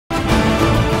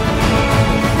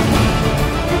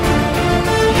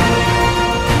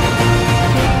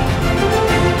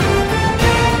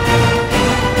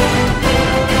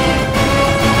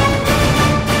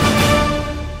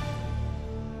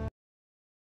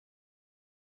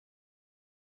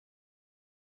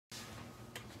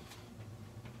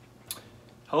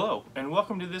Hello, and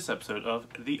welcome to this episode of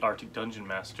The Arctic Dungeon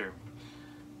Master.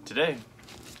 Today,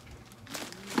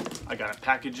 I got a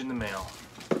package in the mail.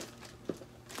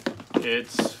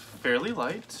 It's fairly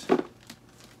light,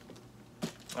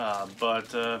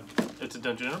 but it's a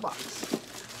dungeon in a box.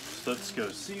 So let's go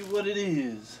see what it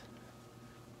is.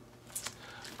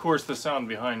 Of course, the sound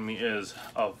behind me is,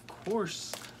 of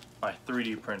course, my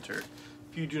 3D printer.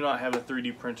 If you do not have a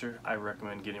 3D printer, I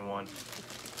recommend getting one.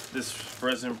 This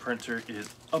resin printer is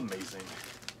amazing.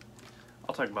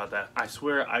 I'll talk about that. I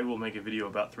swear I will make a video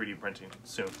about 3D printing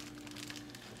soon.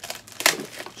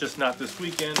 Just not this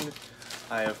weekend.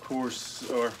 I, of course,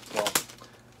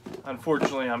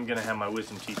 unfortunately, I'm gonna have my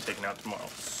wisdom teeth taken out tomorrow.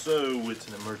 So it's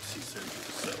an emergency surgery,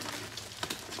 so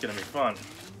it's gonna be fun.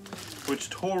 Which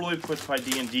totally puts my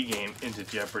D&D game into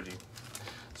jeopardy.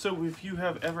 So if you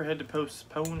have ever had to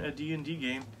postpone a D&D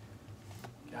game,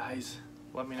 guys,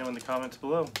 let me know in the comments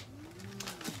below.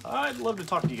 I'd love to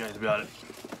talk to you guys about it.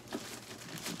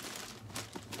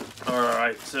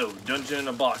 Alright, so Dungeon in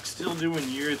a Box. Still doing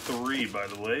year 3, by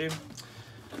the way.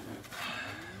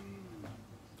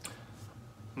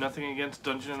 Nothing against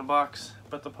Dungeon in a Box,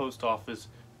 but the post office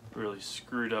really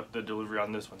screwed up the delivery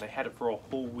on this one. They had it for a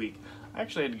whole week. I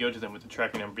actually had to go to them with the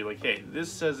tracking number and be like, hey, this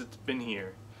says it's been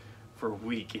here for a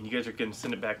week, and you guys are going to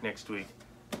send it back next week.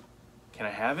 Can I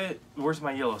have it? Where's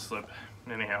my yellow slip?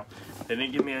 Anyhow, they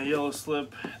didn't give me a yellow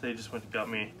slip. They just went and got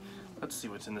me. Let's see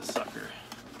what's in this sucker.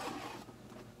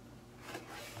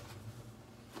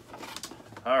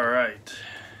 Alright.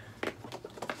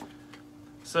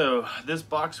 So, this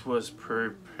box was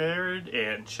prepared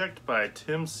and checked by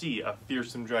Tim C., a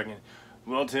fearsome dragon.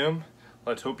 Well, Tim,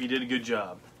 let's hope you did a good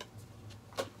job.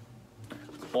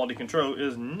 Quality control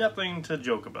is nothing to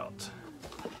joke about.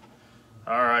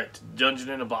 Alright, Dungeon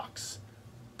in a Box.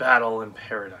 Battle in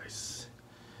Paradise.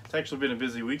 It's actually been a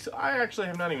busy week, so I actually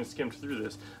have not even skimmed through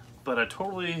this, but I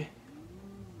totally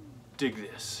dig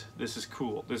this. This is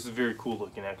cool. This is very cool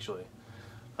looking, actually.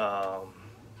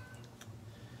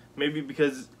 Maybe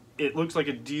because it looks like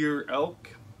a deer elk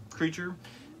creature,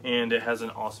 and it has an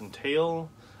awesome tail.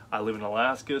 I live in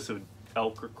Alaska, so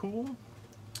elk are cool.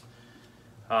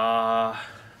 Once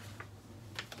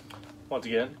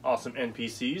again, awesome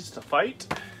NPCs to fight.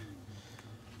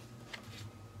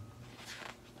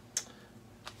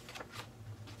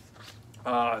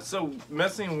 So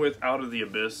messing with Out of the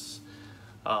Abyss,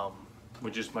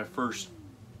 which is my first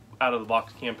out of the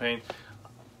box campaign,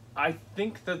 I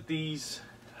think that these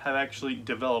have actually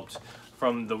developed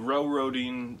from the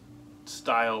railroading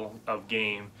style of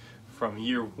game from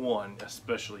year 1,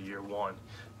 especially year 1,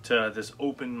 to this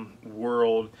open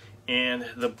world, and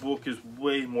the book is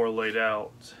way more laid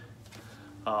out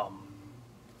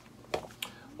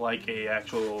like a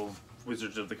actual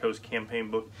Wizards of the Coast campaign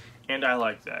book, and I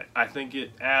like that. I think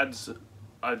it adds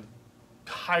a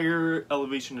higher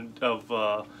elevation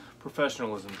of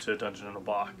professionalism to Dungeon in a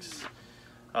Box.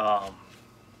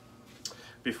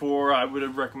 Before I would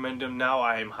have recommended them, now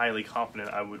I am highly confident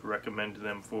I would recommend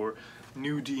them for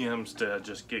new DMs to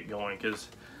just get going, because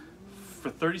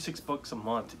for 36 bucks a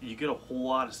month you get a whole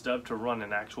lot of stuff to run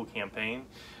an actual campaign,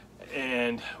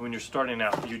 and when you're starting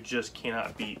out you just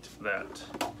cannot beat that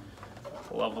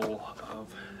level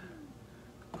of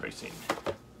pricing.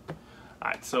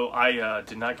 Alright, so I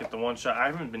did not get the one-shot. I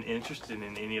haven't been interested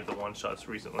in any of the one-shots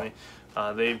recently.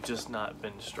 They've just not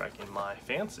been striking my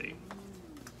fancy.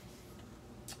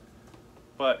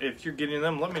 But if you're getting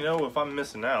them, let me know if I'm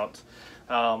missing out.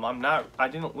 I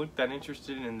didn't look that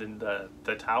interested in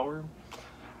the tower.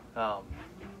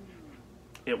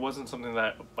 It wasn't something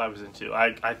that I was into.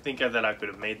 I think that I could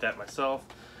have made that myself.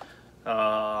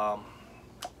 But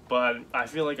I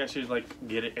feel like I should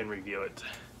get it and review it.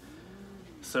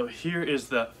 So here is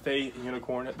the Fey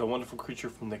Unicorn, the wonderful creature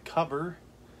from the cover.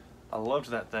 I loved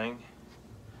that thing.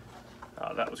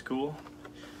 That was cool.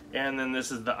 And then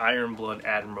this is the Ironblood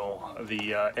Admiral,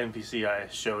 the NPC I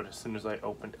showed as soon as I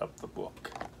opened up the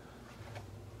book.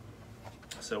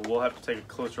 So we'll have to take a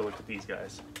closer look at these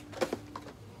guys.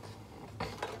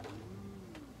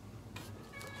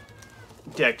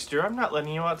 Dexter, I'm not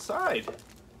letting you outside.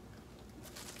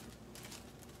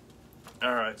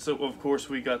 Alright, so of course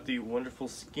we got the wonderful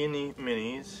skinny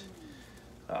minis.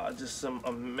 Just some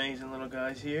amazing little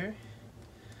guys here.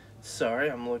 Sorry,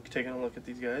 I'm taking a look at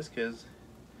these guys because,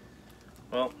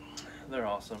 well, they're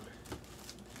awesome.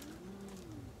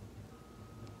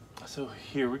 So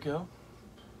here we go.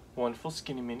 Wonderful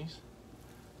skinny minis.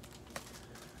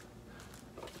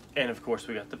 And of course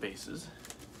we got the bases.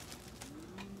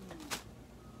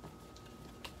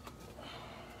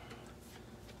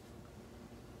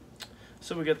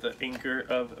 So we got the Anchor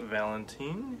of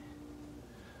Valentine.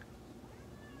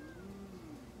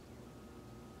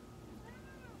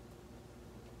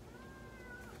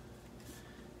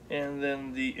 and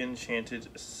then the enchanted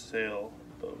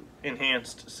sailboat,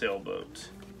 enhanced sailboat.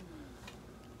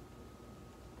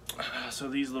 So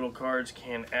these little cards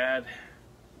can add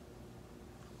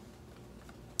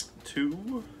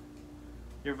to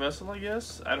your vessel, I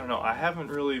guess. I don't know. I haven't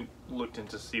really looked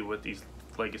into see what these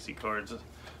legacy cards,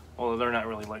 although they're not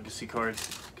really legacy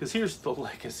cards, because here's the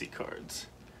legacy cards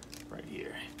right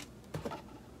here.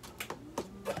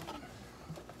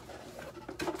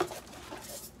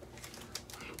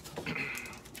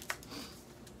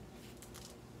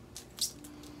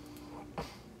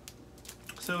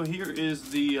 So here is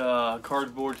the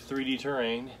cardboard 3D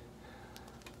terrain.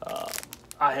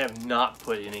 I have not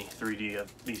put any 3D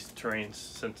of these terrains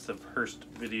since the first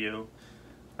video.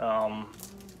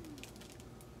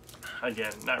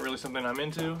 Again, not really something I'm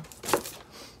into.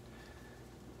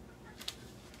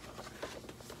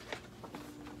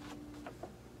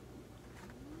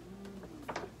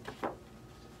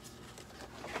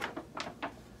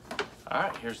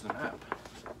 Alright, here's the map.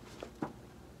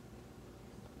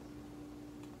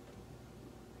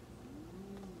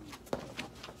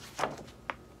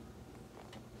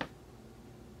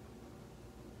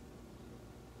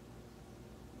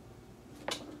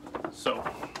 So,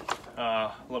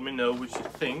 let me know what you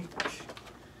think.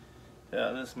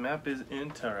 This map is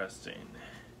interesting.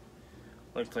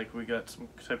 Looks like we got some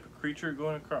type of creature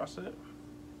going across it.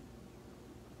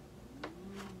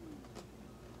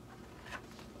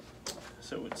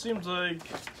 So it seems like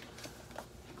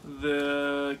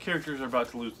the characters are about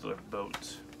to lose their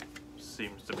boat.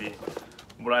 Seems to be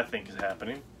what I think is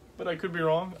happening. But I could be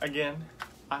wrong. Again,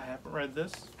 I haven't read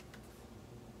this.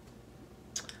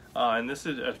 And this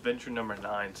is adventure number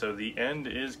 9, so the end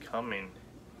is coming.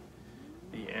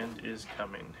 The end is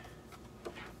coming.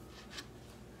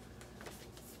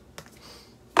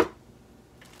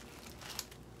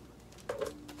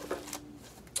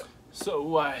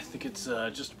 So I think it's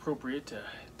just appropriate to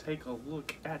take a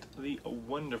look at the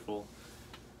wonderful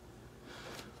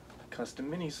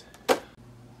custom minis.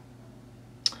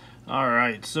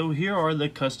 Alright, so here are the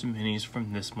custom minis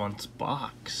from this month's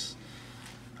box.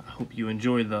 Hope you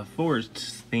enjoy the forest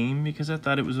theme because I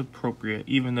thought it was appropriate,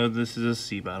 even though this is a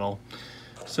sea battle.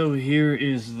 So here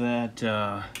is that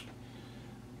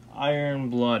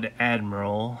Iron Blood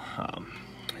Admiral,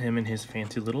 him and his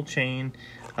fancy little chain.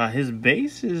 His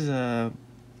base is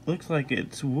looks like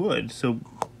it's wood, so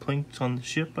planks on the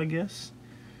ship, I guess.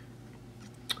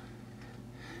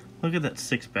 Look at that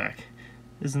six-pack.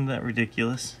 Isn't that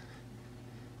ridiculous?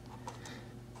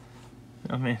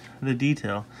 I mean, the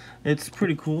detail. It's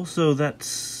pretty cool. So that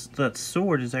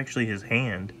sword is actually his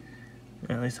hand.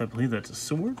 At least I believe that's a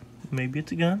sword. Maybe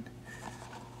it's a gun.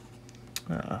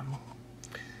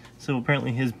 So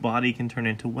apparently his body can turn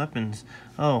into weapons.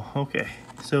 Oh, okay.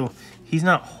 So he's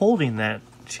not holding that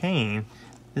chain.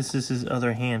 This is his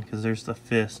other hand because there's the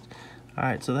fist.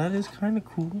 Alright, so that is kind of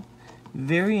cool.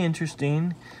 Very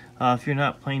interesting. If you're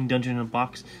not playing Dungeon in a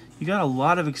Box, you got a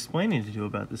lot of explaining to do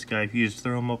about this guy if you just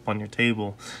throw him up on your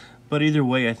table. But either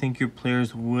way, I think your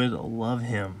players would love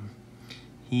him.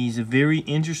 He's very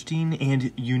interesting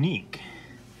and unique.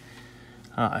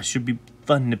 Should be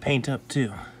fun to paint up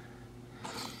too.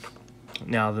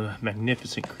 Now the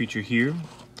magnificent creature here.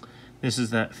 This is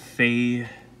that Fey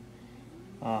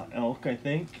elk, I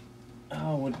think.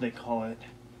 Oh, what did they call it?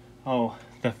 Oh,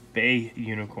 the Fey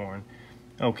unicorn.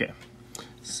 Okay,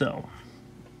 so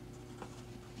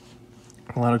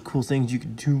a lot of cool things you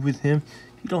can do with him.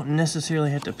 You don't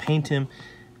necessarily have to paint him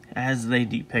as they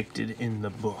depicted in the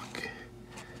book.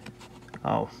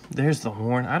 Oh, there's the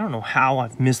horn. I don't know how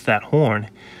I've missed that horn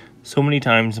so many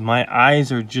times. My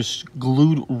eyes are just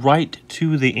glued right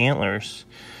to the antlers,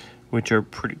 which are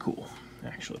pretty cool,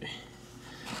 actually.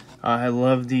 I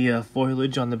love the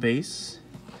foliage on the base.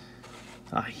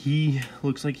 He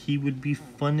looks like he would be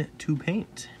fun to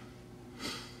paint.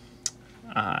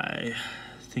 I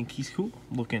think he's cool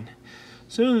looking.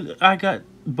 So I got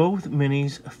both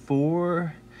minis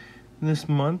for this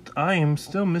month. I am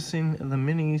still missing the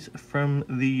minis from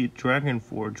the Dragon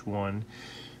Forge one,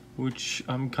 which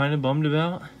I'm kind of bummed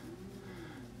about,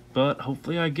 but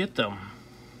hopefully I get them.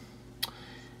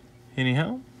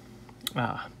 Anyhow,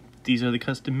 these are the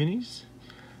custom minis.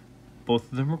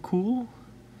 Both of them are cool.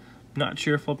 Not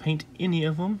sure if I'll paint any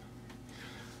of them.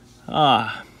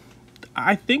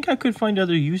 I think I could find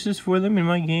other uses for them in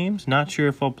my games. Not sure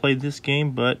if I'll play this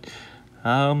game, but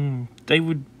I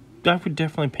would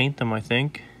definitely paint them, I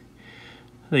think.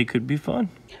 They could be fun.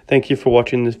 Thank you for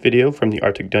watching this video from the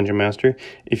Arctic Dungeon Master.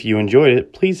 If you enjoyed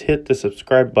it, please hit the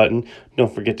subscribe button.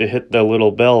 Don't forget to hit the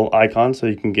little bell icon so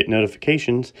you can get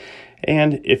notifications.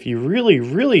 And if you really,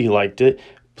 really liked it,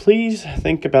 please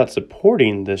think about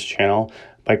supporting this channel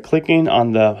by clicking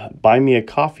on the Buy Me a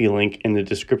Coffee link in the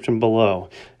description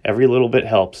below. Every little bit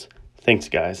helps. Thanks,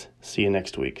 guys. See you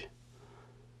next week.